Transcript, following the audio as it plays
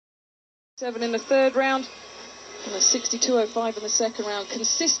7 in the third round and a 62.05 in the second round.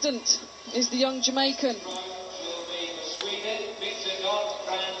 Consistent is the young Jamaican.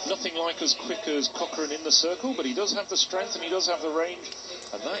 Nothing like as quick as Cochrane in the circle, but he does have the strength and he does have the range,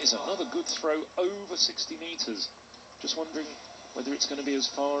 and that is another good throw over 60 metres. Just wondering whether it's going to be as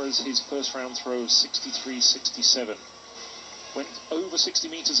far as his first round throw of 63.67. Went over 60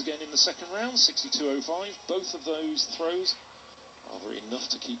 metres again in the second round, 62.05. Both of those throws are enough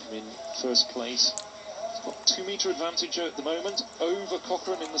to keep him in first place. He's got 2 metre advantage at the moment over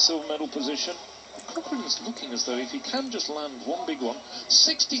Cochrane in the silver medal position. Cochrane is looking as though if he can just land one big one.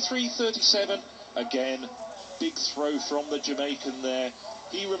 63.37, again, big throw from the Jamaican there.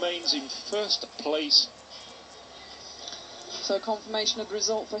 He remains in first place. So confirmation of the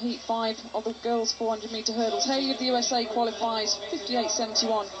result for Heat 5 of the girls' 400 metre hurdles. Haley of the USA qualifies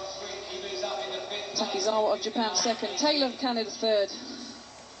 58.71. Takizawa of Japan second. Taylor of Canada third.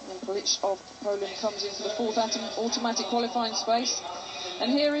 And Polish of Poland comes into the fourth automatic qualifying space.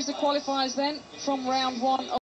 And here is the qualifiers then from round one.